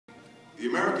The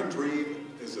American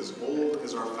dream is as old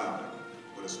as our founding,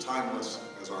 but as timeless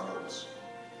as our hopes.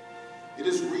 It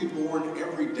is reborn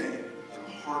every day in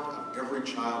the heart of every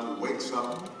child who wakes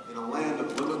up in a land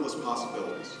of limitless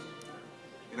possibilities,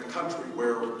 in a country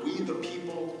where we the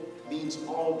people means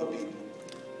all the people.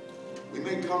 We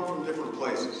may come from different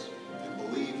places and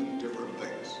believe different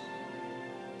things,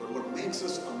 but what makes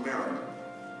us American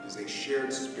is a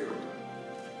shared spirit,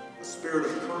 a spirit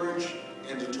of courage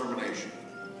and determination,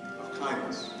 of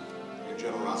kindness and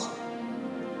generosity.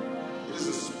 It is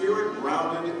a spirit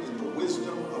grounded in the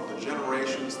wisdom of the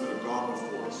generations that have gone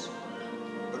before us,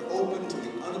 but open to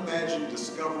the unimagined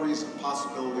discoveries and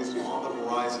possibilities on the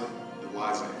horizon that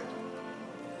lies ahead.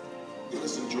 Let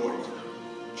us enjoy it,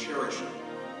 cherish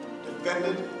it, defend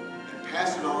it, and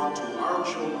pass it on to our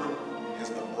children as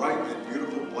the bright and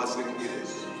beautiful blessing it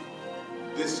is,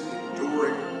 this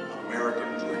enduring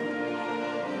American dream.